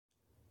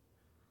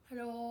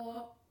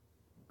Hello.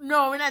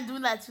 No, we're not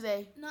doing that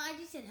today. No, I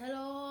just said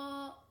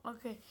hello.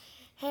 Okay.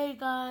 Hey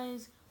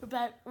guys, we're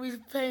back. We're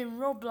playing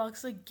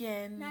Roblox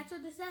again.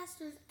 Natural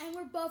disasters, and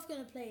we're both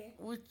gonna play it.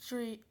 We'll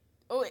try.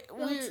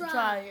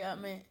 I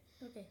mean.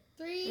 Okay.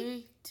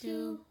 3,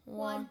 2,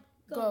 1,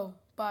 go.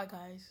 Bye,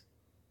 guys.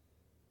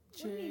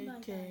 What do you mean, bye,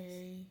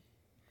 JK.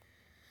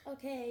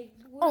 Okay.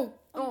 Oh.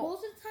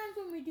 Most of the times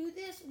when we do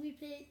this, we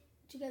play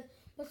together.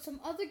 But some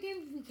other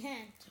games we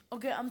can't.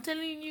 Okay, I'm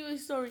telling you a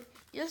story.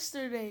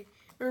 Yesterday,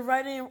 we were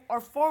riding our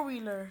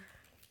 4-wheeler,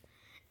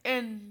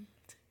 and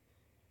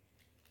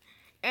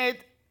I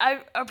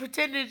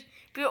pretended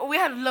we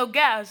had low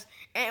gas,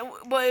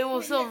 but it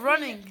was still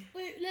running.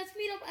 Wait, let's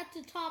meet up at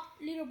the top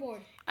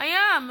leaderboard. I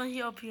am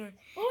up here.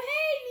 Oh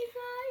hey,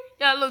 Nephi.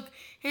 Yeah, look,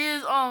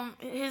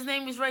 his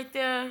name is right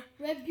there.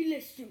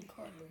 Regulation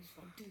Carlos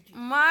from Duty.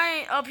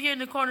 My up here in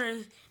the corner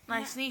is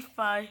Nice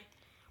Nephi,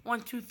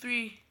 1, 2,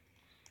 3,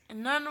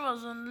 and none of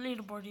us on the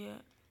leaderboard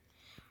yet.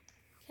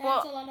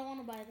 Cancel. I don't want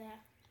to buy that.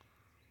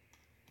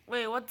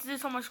 Wait, what's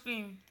this on my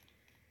screen?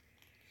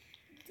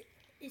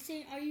 It's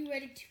saying, "Are you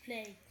ready to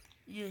play?"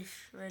 Yes,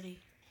 ready.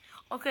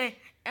 Okay,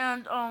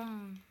 and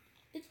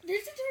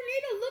there's a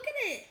tornado. Look at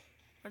it.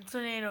 A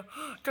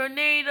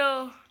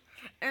tornado,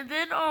 and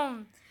then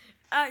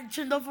I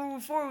turned off over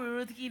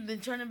 4-wheeler key, then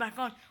turned it back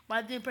on, but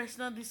I didn't press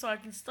nothing so I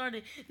can start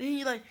it. Then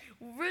he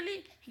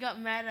got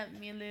mad at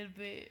me a little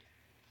bit.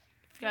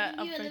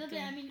 A little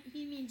bit. I mean,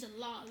 he means a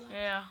lot. Like,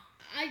 yeah.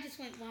 I just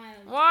went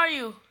wild. Where are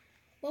you?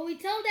 Well, we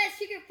tell that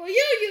secret for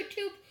you,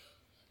 YouTube.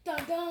 Dun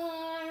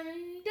dun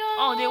dun.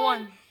 Oh, they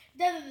won.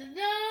 Dun dun dun.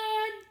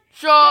 dun.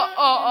 Shut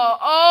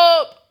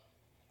up!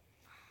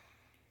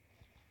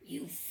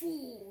 You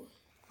fool.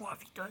 What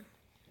have you done?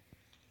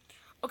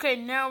 Okay,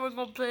 now we're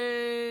gonna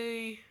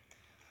play.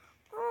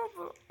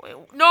 Wait,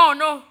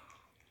 no.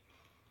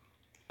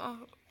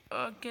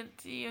 I can't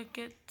see. Look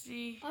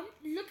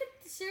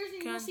at the stairs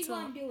and you'll see what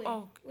I'm doing.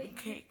 Oh, wait,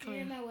 okay, you're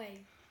in my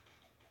way.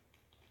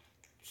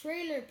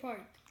 Trailer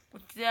park.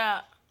 What's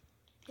that?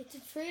 It's a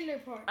trailer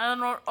park. I don't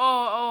know.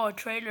 Oh, a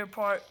trailer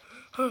park.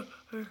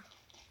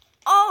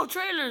 Oh,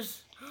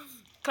 trailers.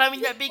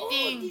 Climbing that big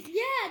thing.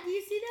 Yeah, do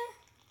you see that?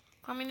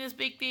 Climbing this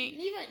big thing.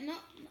 Leave it. No.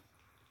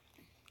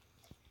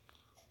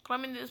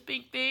 Climbing this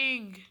big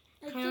thing.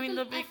 Climbing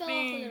the big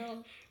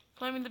thing.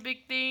 Climbing the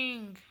big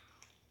thing.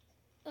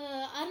 I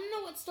don't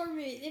know what storm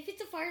it is. If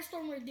it's a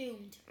firestorm, we're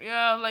doomed.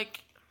 Yeah,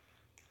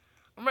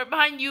 I'm right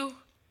behind you.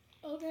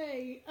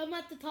 Okay, I'm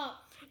at the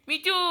top. Me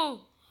too.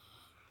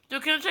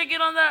 Dude, can I try to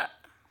get on that?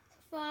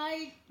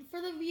 Fine,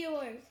 for the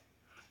viewers.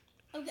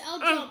 Okay, I'll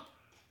jump.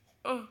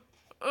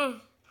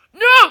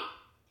 No!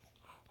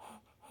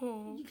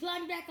 You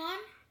climbed back on?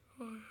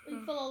 Or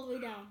you fell all the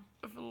way down?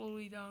 I fell all the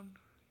way down.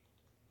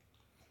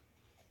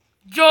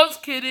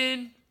 Just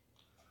kidding.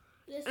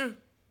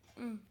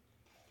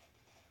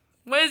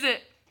 What is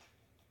it?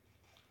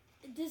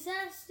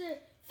 Disaster.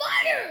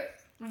 Fire!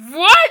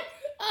 What?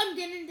 I'm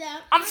getting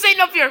down. I'm staying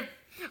up here.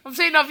 You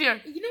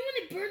know when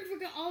it burns,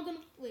 we're all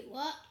gonna... Wait,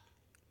 what?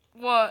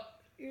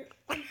 What?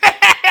 What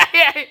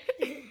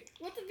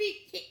the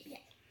beat?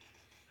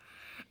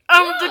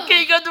 I'm the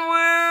king of the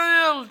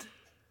world.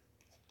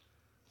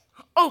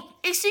 Oh,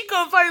 a secret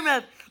on fire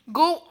map.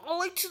 Go all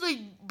the way to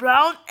the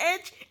brown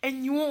edge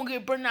and you won't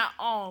get burned at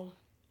all.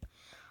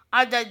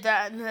 I did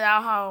that and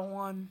that's how I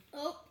won.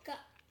 Oh, God.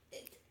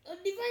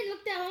 Levi,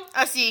 look down.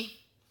 I see.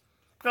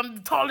 I'm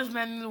the tallest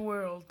man in the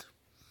world.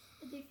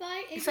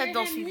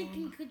 Abraham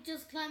Lincoln could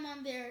just climb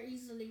on there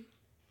easily.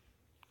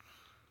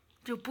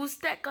 To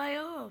boost that guy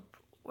up.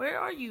 Where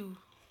are you?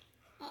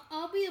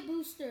 I'll be a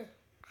booster.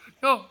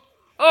 No.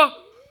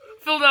 Oh,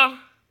 fell down.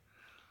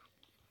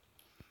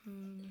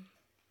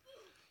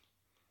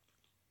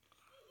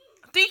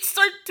 Things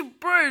start to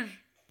burn.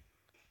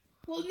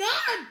 Well, now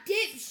I'm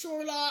dead,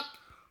 Sherlock.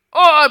 Oh,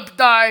 I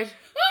died.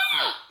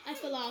 Ah! I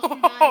fell off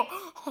and died.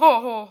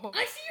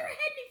 I see your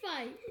head,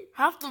 Nephi.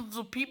 Half of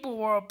the people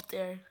were up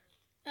there.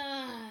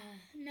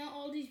 Now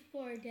all these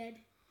people are dead.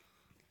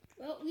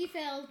 Well, we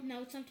failed.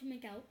 Now it's time to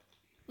make out.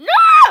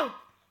 No!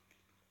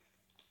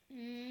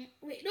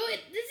 Wait, no,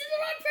 this is the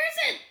wrong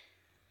person.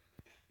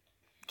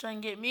 Try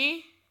and get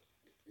me?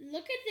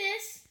 Look at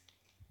this.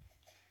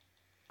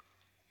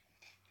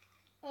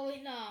 Oh,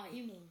 wait, no,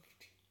 you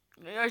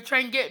moved. Are you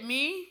trying to get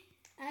me?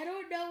 I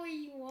don't know where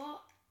you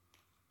are.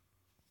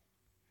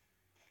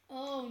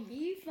 Oh,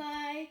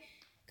 Nephi,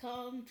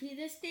 come to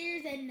the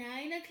stairs at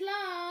 9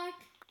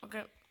 o'clock.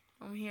 Okay,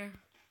 I'm here.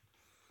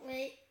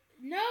 Wait,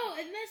 no,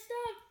 it messed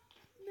up.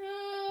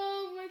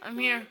 No, my I'm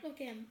here.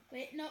 Okay,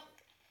 wait, no.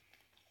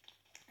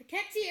 I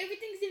can't see.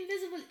 Everything's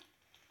invisible.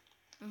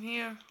 I'm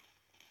here.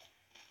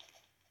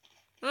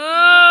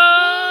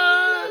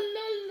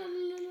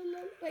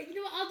 Wait, you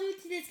know what? I'll do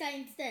it to this guy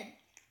instead.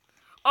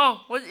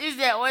 Oh, what is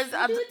that? What is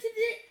I'll do it to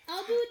this.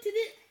 I'll do it to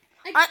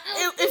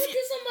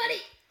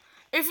somebody.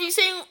 If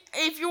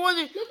you're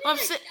wondering, I'm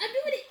doing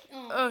it.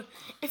 Oh.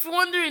 If you're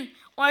wondering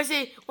why I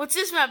say what's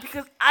this map,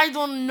 because I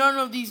don't know none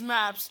of these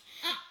maps.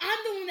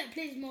 I'm the one that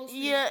plays most.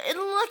 Yeah, it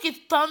looked like a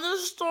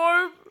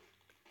thunderstorm.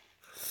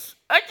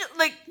 I just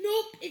like. No,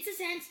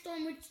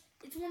 sandstorm, which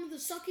it's one of the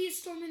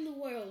suckiest storms in the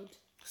world.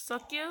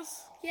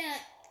 Suckiest? Yeah,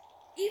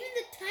 even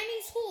the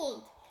tiniest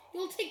hole,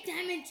 you'll take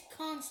damage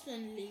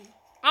constantly.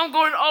 I'm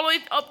going all the way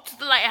up to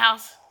the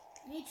lighthouse.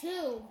 Me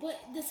too, but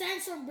the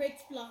sandstorm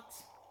breaks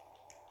blocks.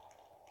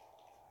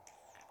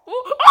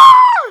 Ooh,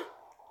 ah!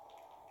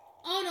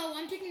 Oh no,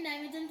 I'm taking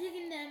damage.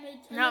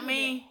 Not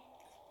me.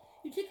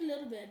 You take a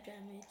little bit of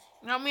damage.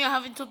 Not me. I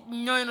haven't took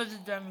none of the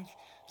damage.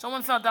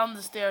 Someone fell down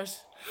the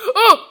stairs.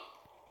 Oh!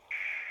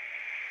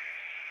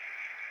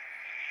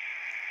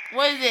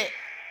 What is it?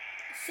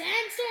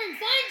 Sandstorm,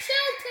 find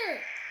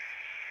shelter!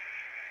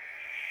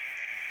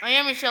 I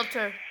am in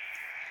shelter.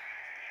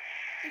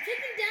 I'm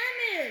taking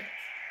damage.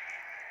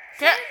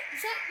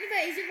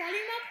 Levi, is your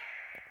volume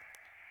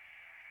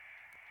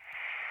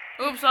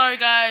up? Oops, sorry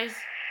guys.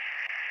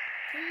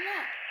 Turn it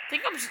up. I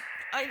think I'm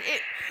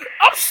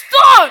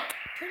stuck!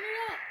 Turn it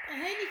up. Oh,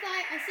 hey Levi,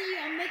 I see you.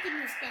 I'm making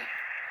you stuck.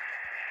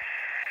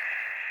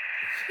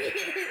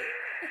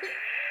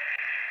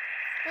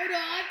 Oh no,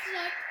 I'm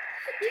stuck.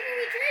 Even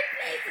we trade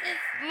places.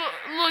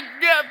 Look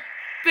that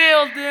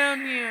bale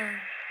down here.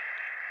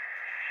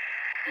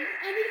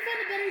 I need to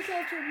find a better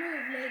shelter.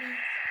 Move, lady.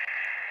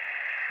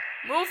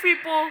 Move,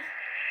 people.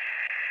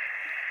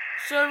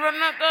 Should I run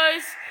that,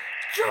 guys?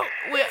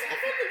 Wait. Yes, I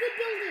found a good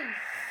building.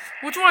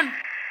 Which one?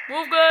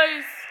 Move,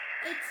 guys.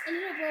 It's a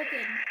little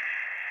broken.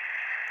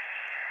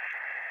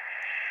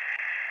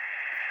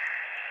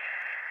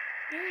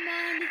 Never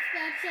mind, it's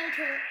bad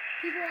shelter.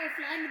 People are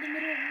flying in the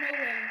middle of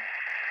nowhere.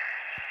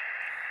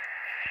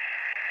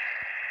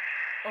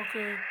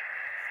 Okay.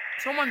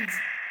 Someone's.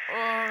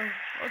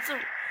 What's up?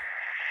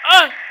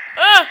 Help!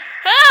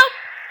 Help!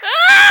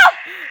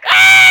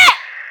 Ah!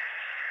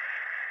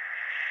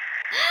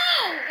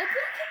 Ow! A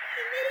block hit me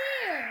in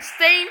midair.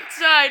 Stay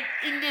inside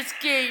in this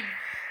game.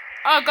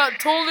 I got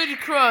totally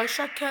crushed.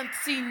 I can't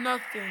see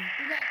nothing.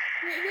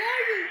 Wait, where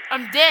are you?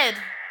 I'm dead.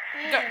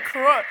 Oh. Got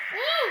crushed.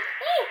 Oh!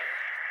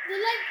 The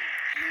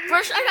light.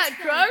 First, I got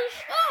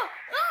crushed Oh!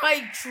 by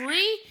a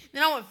tree.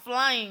 Then I went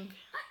flying.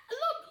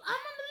 Look, I'm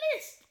on the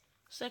list.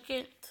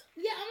 Second.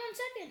 Yeah, I'm on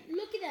second.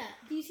 Look at that.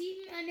 Do you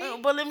see my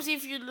name? But let me see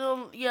if you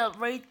little. Yeah,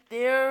 right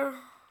there.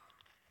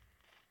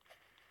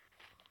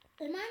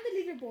 Am I on the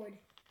leaderboard?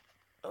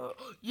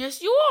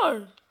 Yes, you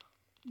are.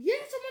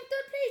 Yes, I'm on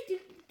third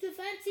place. Do the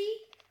fancy.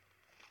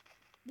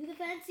 Do the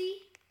fancy.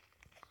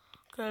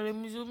 Okay, let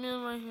me zoom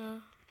in right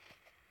here.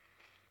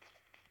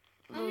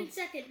 I'm in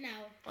second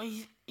now. Oh,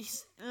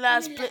 he's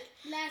last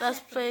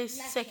place,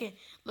 Last second.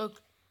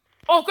 Look.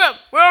 Oh crap!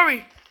 Where are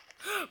we?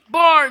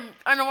 Barn.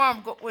 I know where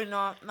I'm going. Wait,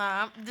 no,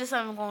 nah. This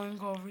time I'm going to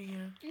go over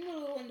here. I'm gonna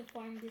go in the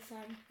farm this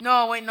time.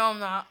 No, wait, no, I'm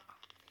not.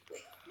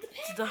 Wait, the pen,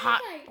 It's the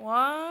hot. Levi.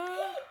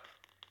 What?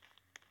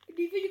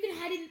 Levi, you can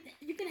hide in.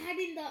 You can hide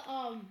in the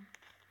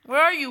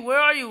Where are you? Where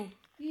are you?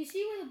 You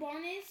see where the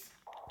barn is?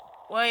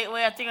 Wait.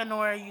 I think I know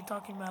where you're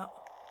talking about.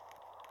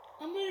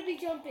 I'm gonna be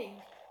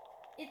jumping.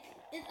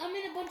 I'm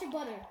in a bunch of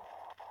butter.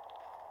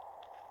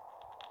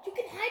 You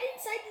can hide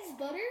inside this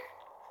butter.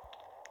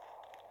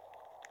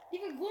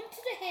 Levi, go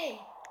into the hay.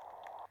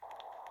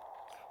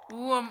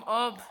 Ooh, I'm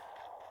up.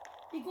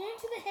 You're going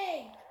to the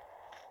hay.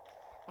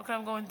 Okay,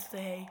 I'm going to the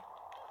hay.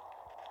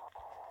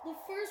 The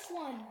first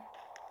one.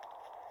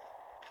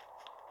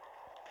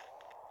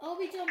 I'll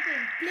be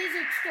jumping.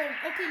 Blizzard storm.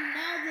 Okay,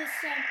 now this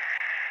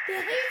the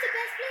hay's the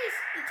best place.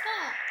 The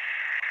top.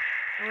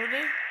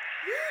 Really?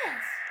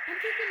 Yes. I'm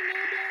taking no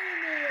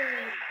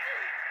damage.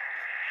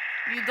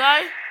 You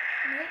die?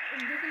 Nope, I'm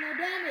taking no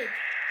damage.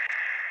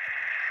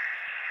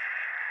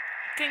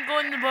 Can't go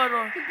in the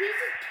bottle. The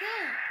blizzard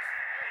counts.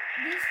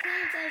 This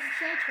counts as a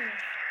shelter.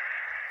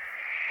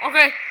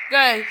 Okay,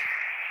 guys.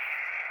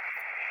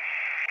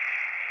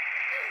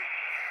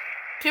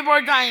 People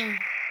are dying.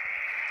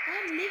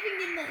 I'm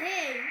living in the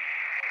hay.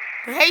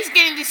 The hay's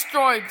getting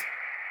destroyed.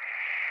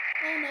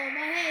 Oh no,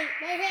 my hay,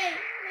 my hay,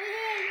 my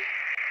hay.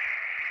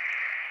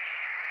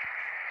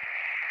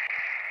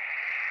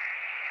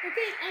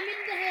 Okay, I'm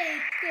in the hay.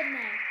 It's good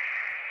now.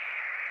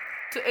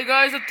 Hey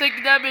guys, I'm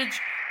taking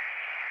damage.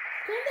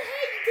 Go in the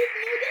hay, you take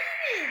no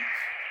damage.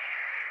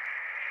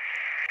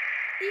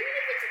 Even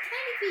if it's a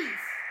tiny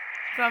piece.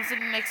 I'm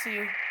sitting next to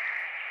you.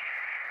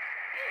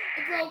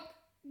 It broke.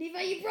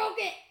 Levi, you broke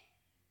it.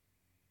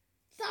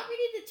 Stop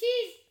eating the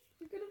cheese.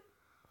 You're gonna...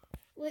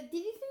 Wait,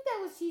 did you think that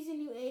was cheese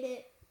and you ate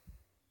it?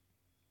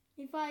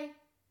 Levi,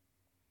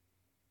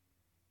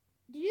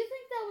 did you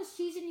think that was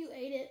cheese and you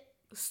ate it?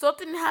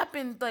 Something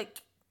happened,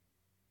 like...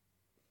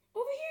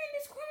 Over here in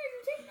this corner,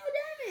 you take no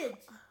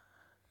damage.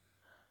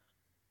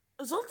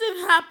 Something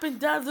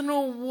happened, I don't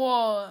know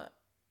what.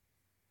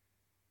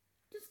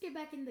 Just get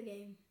back in the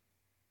game.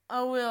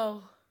 I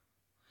will.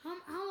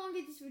 How long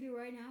is this video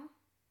right now?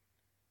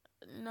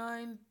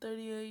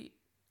 9:38.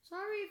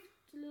 Sorry if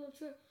it's a little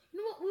short. You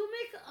know what? We'll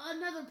make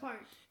another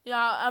part.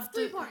 Yeah,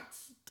 after 3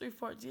 parts. 3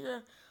 parts.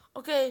 Yeah.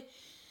 Okay.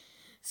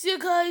 See you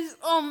guys.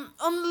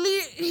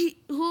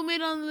 Who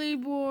made on the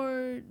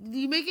leaderboard? Did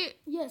you make it?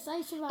 Yes,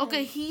 I survived.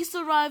 Okay, he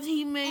survived.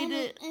 He made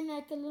it. And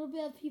like a little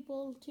bit of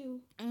people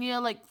too. Yeah,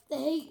 like The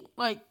hate.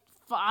 like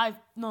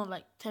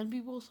 10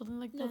 people, something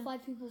like No, that.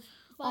 5 people.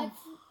 Oh.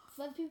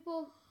 5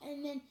 people,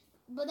 and then,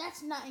 but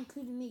that's not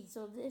including me.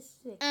 So this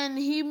 6. And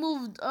he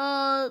moved.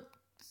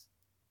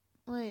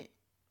 Wait.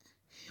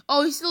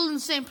 Oh, he's still in the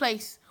same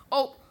place.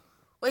 Oh,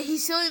 wait,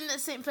 he's still in the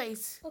same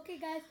place. Okay,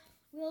 guys,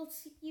 we'll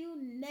see you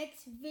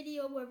next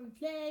video where we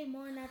play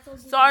more natural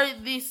games. Sorry,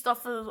 these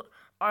stuff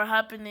are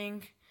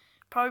happening.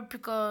 Probably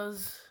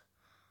because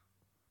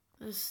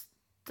this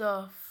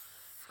stuff.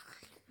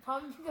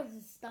 Probably because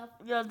of stuff.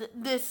 Yeah,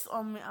 this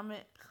on me.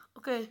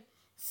 Okay.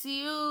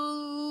 See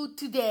you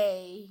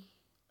today.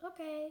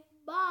 Okay,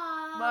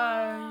 bye.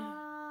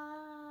 Bye.